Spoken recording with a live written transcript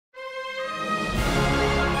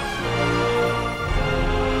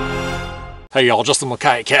Hey y'all, Justin with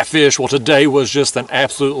Kayak Catfish. Well, today was just an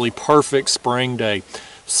absolutely perfect spring day.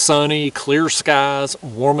 Sunny, clear skies,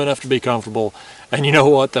 warm enough to be comfortable. And you know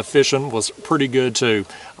what? The fishing was pretty good too.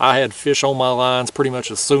 I had fish on my lines pretty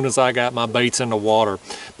much as soon as I got my baits in the water.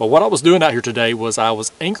 But what I was doing out here today was I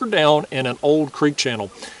was anchored down in an old creek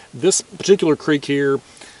channel. This particular creek here,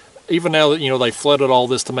 even now that, they flooded all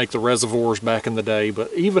this to make the reservoirs back in the day,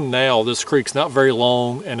 but even now this creek's not very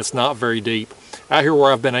long and it's not very deep. Out here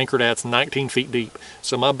where I've been anchored at, it's 19 feet deep.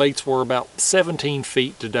 So my baits were about 17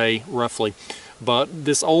 feet today, roughly. But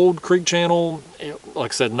this old creek channel,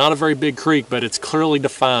 like I said, not a very big creek, but it's clearly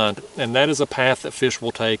defined. And that is a path that fish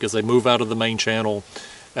will take as they move out of the main channel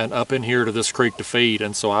and up in here to this creek to feed.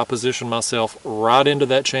 And so I position myself right into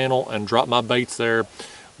that channel and drop my baits there,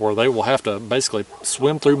 where they will have to basically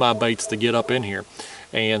swim through my baits to get up in here.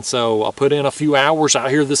 And so I put in a few hours out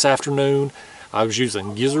here this afternoon. I was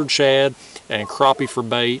using gizzard shad and crappie for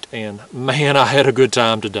bait, and man, I had a good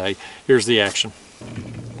time today. Here's the action.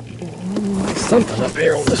 Something up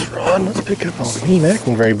here on this rod. Let's pick up on him. He ain't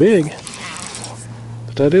acting very big,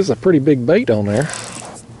 but that is a pretty big bait on there.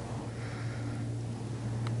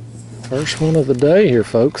 First one of the day here,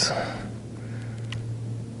 folks.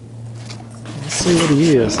 Let's see what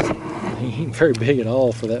he is. He ain't very big at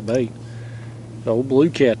all for that bait. The old blue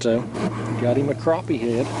cat though. Got him a crappie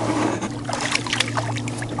head.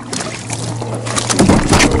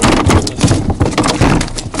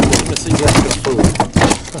 Let's see if that's gonna fool him.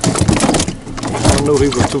 I knew he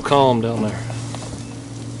was too calm down there.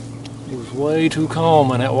 He was way too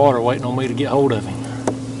calm in that water waiting on me to get hold of him.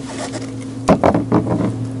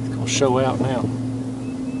 It's gonna show out now.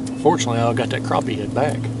 Fortunately, I got that crappie head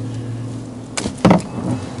back.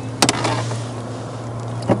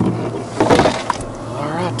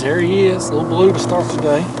 Alright, there he is. A little blue to start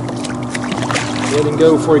today. Let him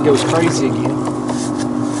go before he goes crazy again.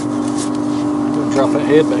 Drop that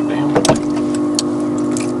head back down.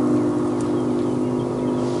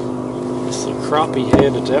 It's a crappie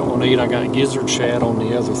head that that one ate. I got gizzard shad on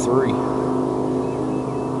the other three.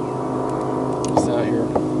 He's out here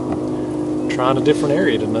trying a different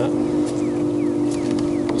area tonight.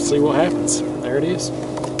 We'll see what happens. There it is.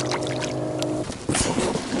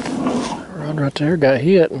 Rod right there got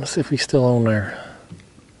hit. Let's see if he's still on there.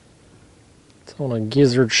 It's on a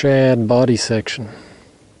gizzard shad body section.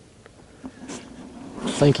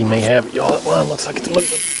 I think he may have it, y'all. That line looks like it's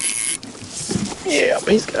moving. Yeah,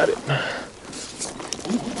 he's got it.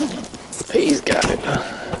 He's got it.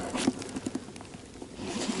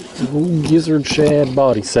 The old gizzard shad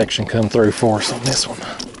body section come through for us on this one.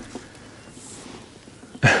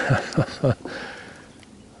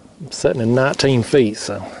 I'm sitting in 19 feet,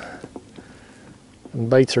 so the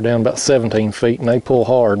baits are down about 17 feet, and they pull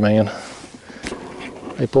hard, man.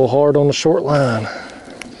 They pull hard on the short line.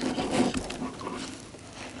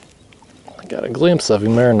 Got a glimpse of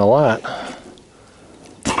him there in the light.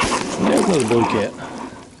 There's another blue cat.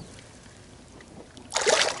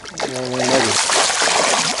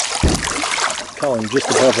 Call him just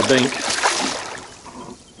above a dink.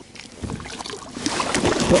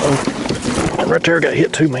 Uh-oh. That right there got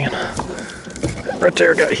hit too, man. That right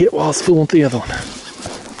there got hit while I was fooling with the other one.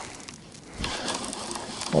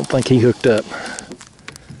 I don't think he hooked up.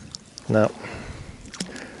 No.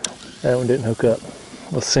 That one didn't hook up.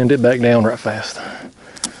 Let's send it back down right fast.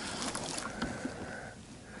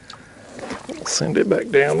 We'll send it back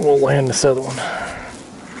down and we'll land this other one.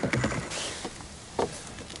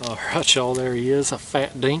 Alright y'all, there he is, a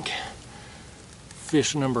fat dink.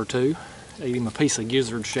 Fish number 2. Ate him a piece of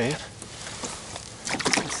gizzard shad.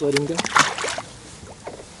 Let's let him go.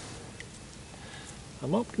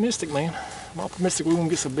 I'm optimistic, man. I'm optimistic we're going to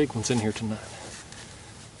get some big ones in here tonight.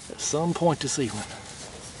 At some point this evening.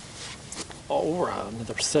 Alright,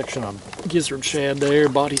 another section of gizzard shad there,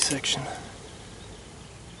 body section.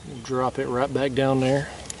 We'll drop it right back down there.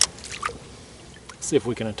 See if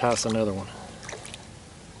we can entice another one.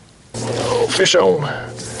 Oh, fish on.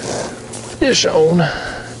 Fish on.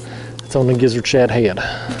 It's on the gizzard shad head.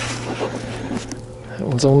 That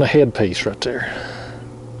one's on the head piece right there.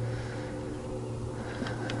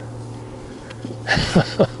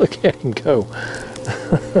 Look at him go.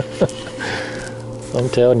 I'm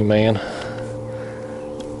telling you, man.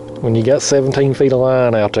 When you got 17 feet of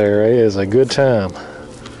line out there, it is a good time.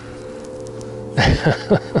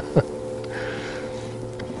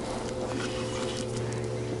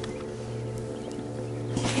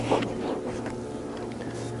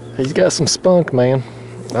 He's got some spunk, man.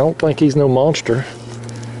 I don't think he's no monster,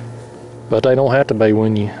 but they don't have to be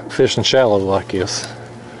when you fishing shallow like this.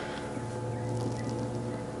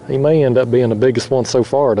 He may end up being the biggest one so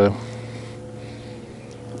far, though.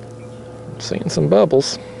 Seeing some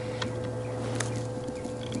bubbles.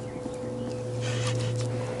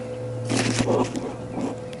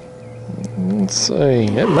 Let's see,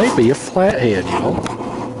 it may be a flathead,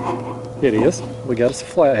 y'all. It is. We got us a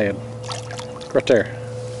flathead. Right there.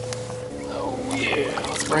 Oh yeah,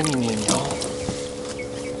 let's bring him in, y'all.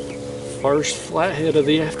 First flathead of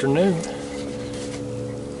the afternoon.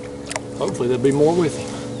 Hopefully there'll be more with him.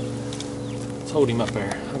 Let's hold him up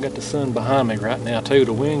there. I got the sun behind me right now too.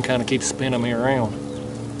 The wind kind of keeps spinning me around.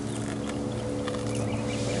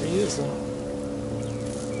 There he is though.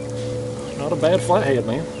 Not a bad flathead,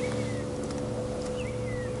 man.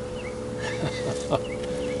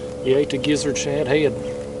 He ate the gizzard shad head.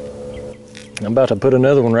 I'm about to put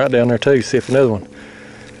another one right down there too, see if another one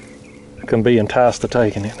can be enticed to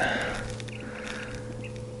taking it.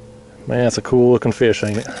 Man, that's a cool looking fish,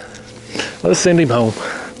 ain't it? Let's send him home.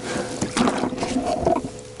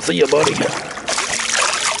 See ya, buddy.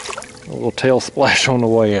 A little tail splash on the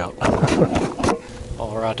way out.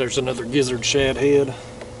 All right, there's another gizzard shad head.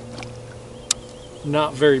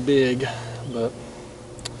 Not very big, but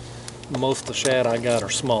most of the shad I got are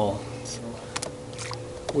small. So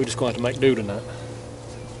we're just going to have to make do tonight.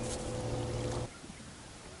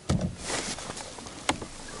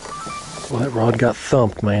 Well, that rod got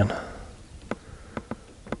thumped, man.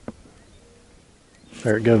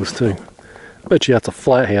 There it goes too. Bet you that's a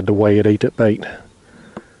flathead the way it ate that bait.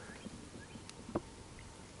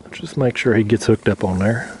 Just make sure he gets hooked up on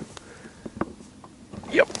there.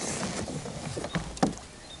 Yep.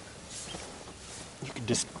 You can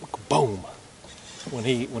just boom when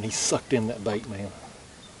he sucked in that bait, man.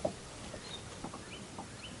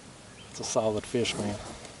 It's a solid fish, man.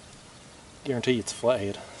 Guarantee it's a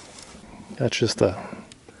flathead. That's just a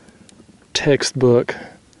textbook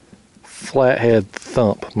flathead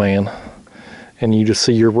thump, man. And you just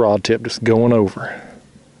see your rod tip just going over.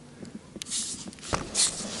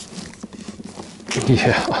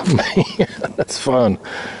 Yeah, man, that's fun.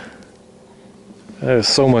 That is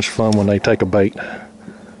so much fun when they take a bait.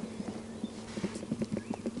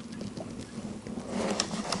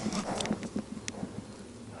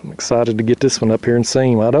 I'm excited to get this one up here and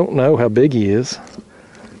see him. I don't know how big he is.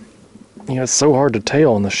 You know, it's so hard to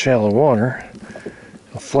tell in the shallow water.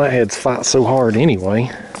 Flatheads fight so hard anyway.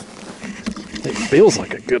 It feels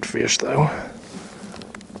like a good fish though.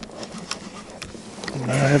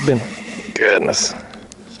 I have been, goodness,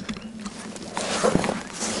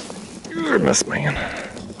 man.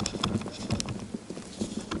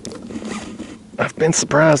 I've been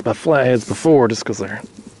surprised by flatheads before just because they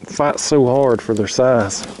fight so hard for their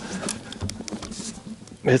size.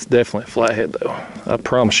 It's definitely a flathead though, I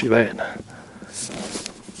promise you that.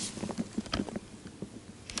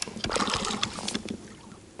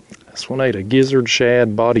 This one ate a gizzard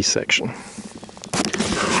shad body section.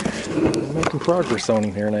 I'm making progress on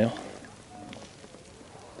him here now.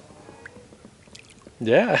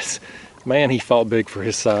 Yes, man, he fought big for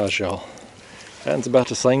his size, y'all. That one's about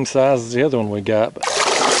the same size as the other one we got, but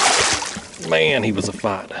man, he was a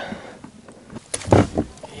fight.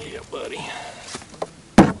 Yeah, buddy.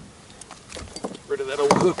 Get rid of that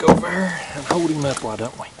old hook over there and hold him up, why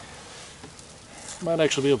don't we? Might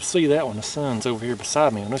actually be able to see that one. The sun's over here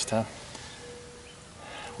beside me on this time.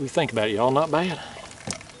 What do you think about it, y'all? Not bad.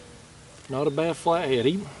 Not a bad flathead.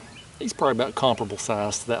 He's probably about comparable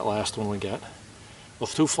size to that last one we got.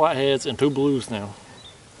 With 2 flatheads and 2 blues now.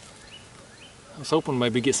 I was hoping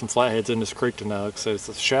maybe get some flatheads in this creek tonight. Like I said, it's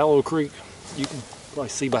a shallow creek. You can probably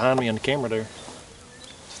see behind me on the camera there.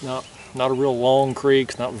 It's not a real long creek.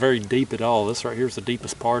 It's not very deep at all. This right here is the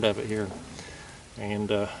deepest part of it here.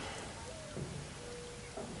 And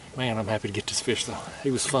man, I'm happy to get this fish though.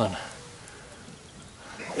 He was fun.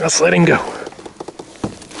 Let's let him go.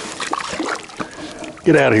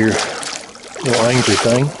 Get out of here, little angry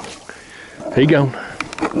thing. Here you go.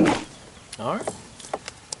 All right.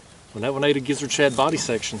 Well, that one ate a gizzard shad body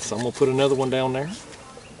section, so I'm gonna put another one down there.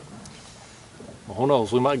 Well, who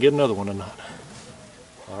knows? We might get another one tonight.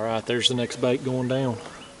 All right, there's the next bait going down.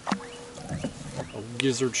 A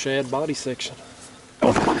gizzard shad body section.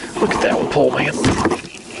 Oh, look at that one pull, man.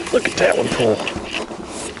 Look at that one pull.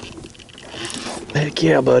 Heck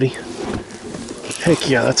yeah, buddy. Heck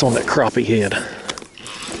yeah, that's on that crappie head.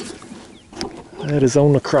 That is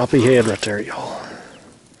on the crappie head right there, y'all.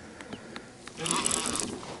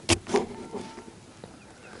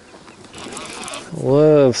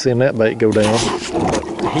 Love seeing that bait go down.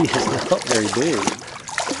 He is not very big.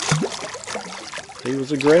 He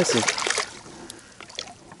was aggressive,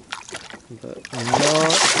 but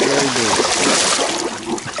not very big.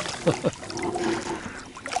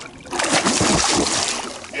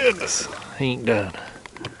 Goodness, he ain't done.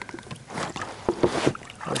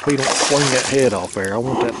 Hope he don't swing that head off there. I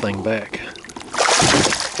want that thing back.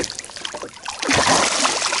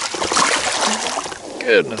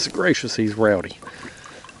 Goodness gracious, he's rowdy.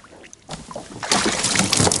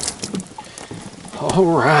 All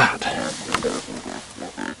right.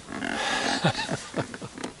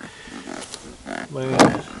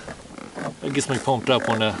 Man, that gets me pumped up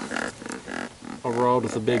when a rod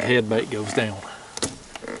with a big head bait goes down.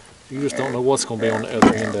 You just don't know what's going to be on the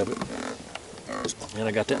other end of it. And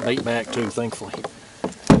I got that bait back too, thankfully.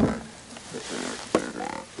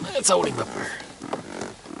 Let's hold him up there.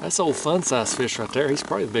 That's old fun size fish right there. He's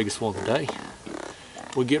probably the biggest one today.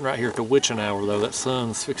 We're getting right here at the witching hour though. That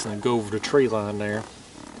sun's fixing to go over the tree line there.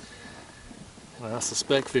 And I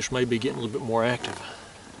suspect fish may be getting a little bit more active.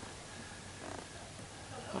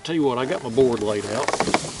 I'll tell you what, I got my board laid out.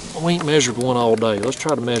 We ain't measured one all day. Let's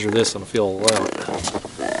try to measure this and if you'll allow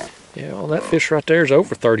it. Yeah, well, that fish right there is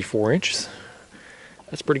over 34 inches.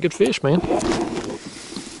 That's a pretty good fish, man.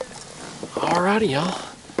 Alrighty, y'all.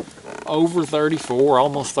 Over 34,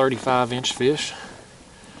 almost 35 inch fish.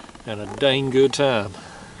 And a dang good time.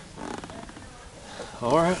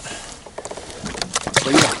 Alright.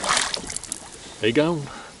 See ya. He gone.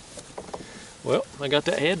 Well, I got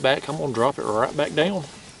that head back. I'm going to drop it right back down.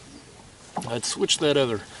 I'd switched that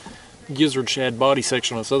other gizzard shad body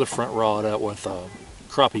section on this other front rod out with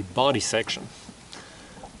crappie body section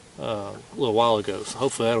a little while ago. So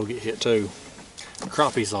hopefully that'll get hit too.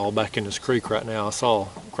 Crappie's all back in this creek right now. I saw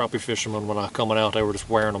crappie fishermen when I coming out, they were just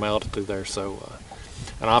wearing them out through there. So,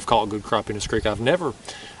 and I've caught good crappie in this creek. I've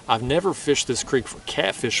never fished this creek for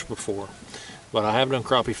catfish before, but I have done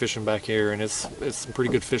crappie fishing back here, and it's some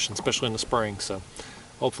pretty good fishing, especially in the spring. So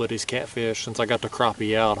hopefully these catfish, since I got the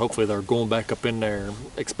crappie out, hopefully they're going back up in there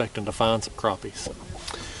expecting to find some crappies. So,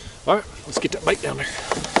 all right, let's get that bait down there.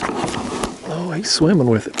 Oh, he's swimming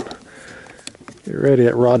with it. Get ready,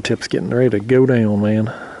 that rod tip's getting ready to go down, man.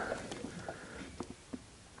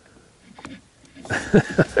 There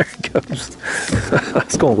it goes. I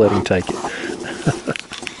was going to let him take it.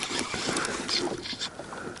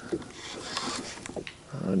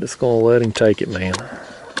 I'm just going to let him take it, man.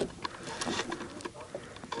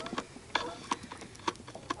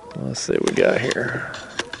 Let's see what we got here.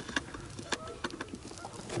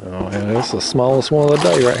 Oh, yeah, that's the smallest one of the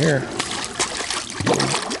day right here.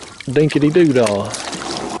 Dinkity doo-dah.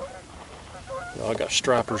 Oh, I got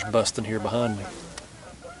stripers busting here behind me.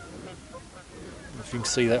 If you can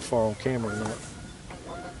see that far on camera or not.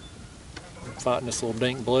 I'm fighting this little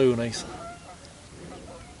dink blue, and these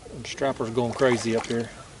stripers going crazy up here.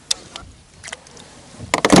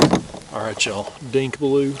 Alright, y'all, dink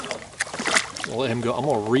blue. I'll let him go. I'm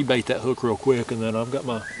gonna rebait that hook real quick, and then I've got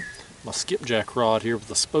my skipjack rod here with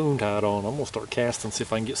the spoon tied on. I'm gonna start casting, see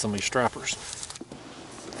if I can get some of these stripers.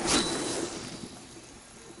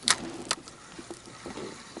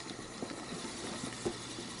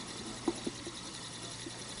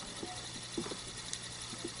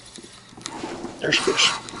 There's fish.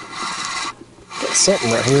 Got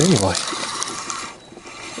something right here anyway.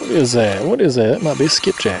 What is that? What is that? That might be a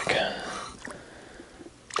skipjack.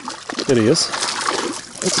 It is.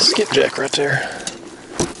 That's a skipjack right there.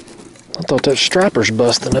 I thought that striper's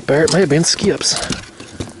busting up there. It may have been skips.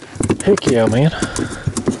 Heck yeah, man.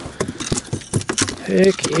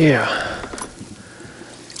 Heck yeah.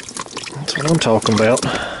 That's what I'm talking about.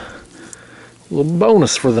 A little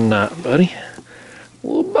bonus for the night, buddy. A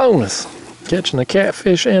little bonus. Catching the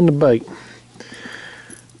catfish and the bait.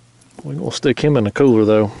 We're going to stick him in the cooler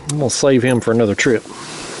though. I'm going to save him for another trip.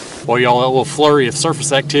 Well, y'all, that little flurry of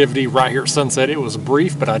surface activity right here at sunset, it was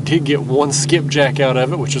brief, but I did get one skipjack out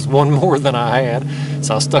of it, which is one more than I had.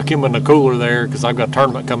 So I stuck him in the cooler there because I've got a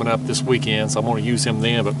tournament coming up this weekend, so I'm going to use him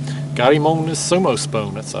then. But got him on this sumo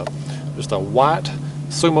spoon. It's just a white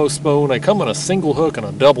sumo spoon. They come in a single hook and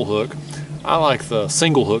a double hook. I like the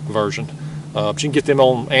single hook version. But you can get them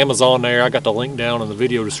on Amazon there. I got the link down in the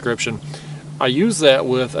video description. I use that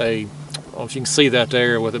with I don't know if you can see that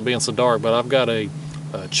there with it being so dark, but I've got a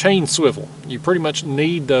chain swivel. You pretty much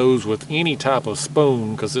need those with any type of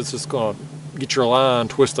spoon because it's just going to get your line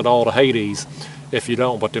twisted all to Hades if you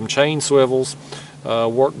don't. But them chain swivels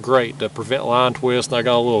work great to prevent line twist. And I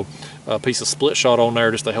got a little piece of split shot on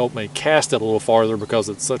there just to help me cast it a little farther because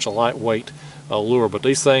it's such a lightweight lure. But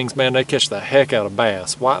these things, man, they catch the heck out of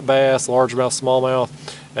bass. White bass, largemouth, smallmouth,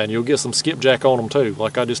 and you'll get some skipjack on them too,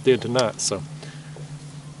 like I just did tonight. So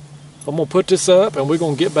I'm going to put this up and we're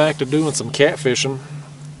going to get back to doing some catfishing.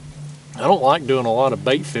 I don't like doing a lot of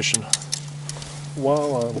bait fishing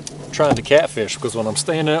while I'm trying to catfish because when I'm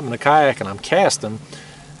standing up in the kayak and I'm casting,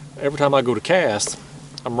 every time I go to cast,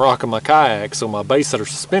 I'm rocking my kayak, so my baits that are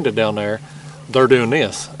suspended down there, they're doing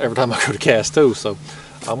this every time I go to cast too. So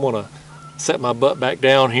I'm gonna set my butt back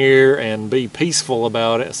down here and be peaceful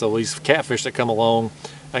about it, so these catfish that come along,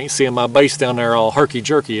 I ain't seeing my base down there all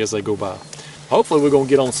herky-jerky as they go by. Hopefully we're gonna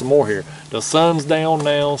get on some more here. The sun's down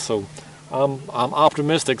now, so I'm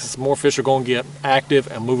optimistic that some more fish are gonna get active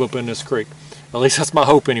and move up in this creek. At least that's my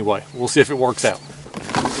hope anyway. We'll see if it works out.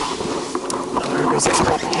 There goes that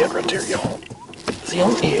crappie head right there, y'all. Is he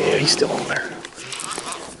on? Yeah, he's still on there.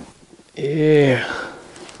 Yeah.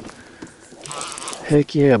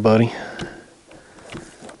 Heck yeah, buddy.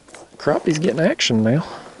 Crappie's getting action now.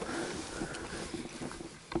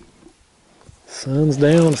 Sun's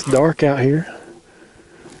down, it's dark out here.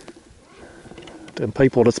 Them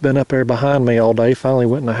people that's been up there behind me all day finally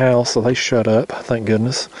went in the house, so they shut up, thank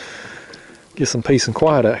goodness. Get some peace and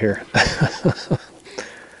quiet out here.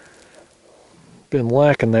 Been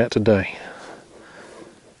lacking that today.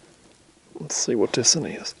 Let's see what this one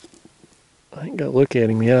is. I ain't got to look at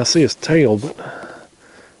him yet. I see his tail, but I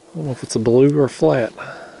don't know if it's a blue or a flat.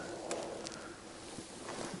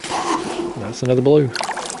 That's another blue.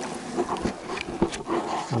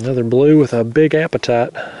 Another blue with a big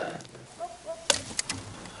appetite.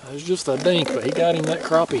 It's just a dink, but he got him that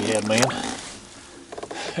crappie head, man.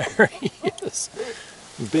 There he is.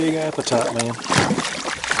 Big appetite, man.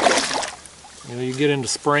 You know, you get into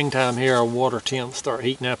springtime here, our water temps start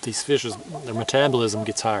heating up these fishes. Their metabolism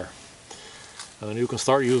gets higher. And you can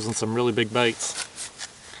start using some really big baits.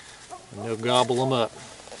 And they'll gobble them up.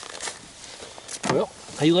 Well,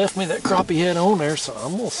 he left me that crappie head on there, so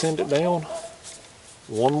I'm going to send it down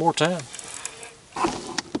one more time.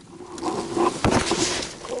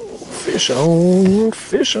 Fish on,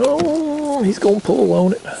 fish on. He's going to pull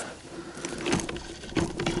on it.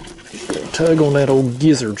 He's going to tug on that old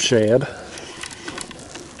gizzard shad.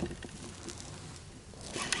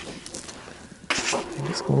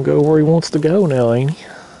 He's going to go where he wants to go now, ain't he?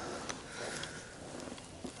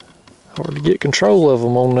 Hard to get control of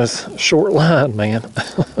him on this short line, man.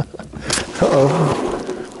 Uh-oh.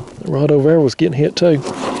 The rod over there was getting hit too.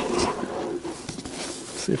 Let's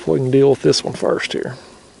see if we can deal with this one first here.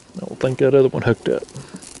 I don't think that other one hooked up.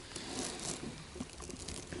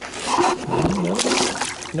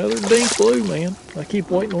 Another dink blue, man. I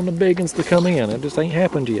keep waiting on the big ones to come in. It just ain't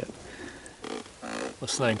happened yet.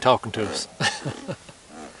 What's the name talking to us?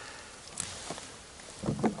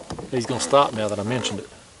 He's gonna stop now that I mentioned it.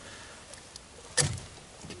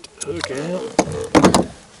 Get the hook out.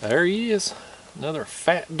 There he is. Another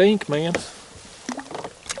fat dink, man.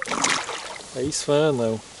 He's fun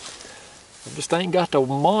though. I just ain't got the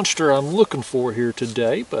monster I'm looking for here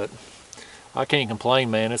today, but I can't complain,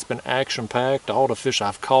 man. It's been action-packed. All the fish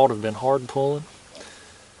I've caught have been hard pulling.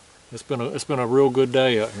 It's been a real good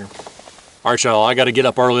day out here. All right, y'all, I got to get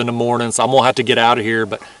up early in the morning, so I'm gonna have to get out of here,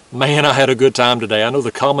 but man, I had a good time today. I know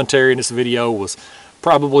the commentary in this video was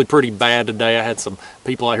probably pretty bad today. I had some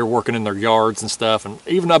people out here working in their yards and stuff, and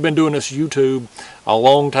even I've been doing this YouTube a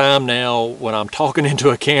long time now. When I'm talking into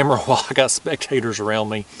a camera while I got spectators around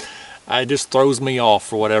me, it just throws me off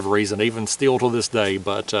for whatever reason, even still to this day.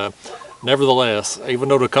 But nevertheless, even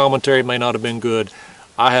though the commentary may not have been good,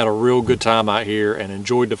 I had a real good time out here and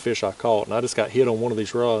enjoyed the fish I caught. And I just got hit on one of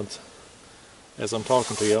these rods as I'm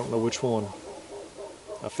talking to you. I don't know which one.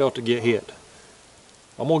 I felt it get hit.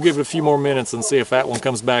 I'm going to give it a few more minutes and see if that one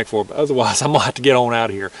comes back for it. But otherwise, I'm going to have to get on out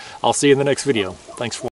of here. I'll see you in the next video. Thanks for watching.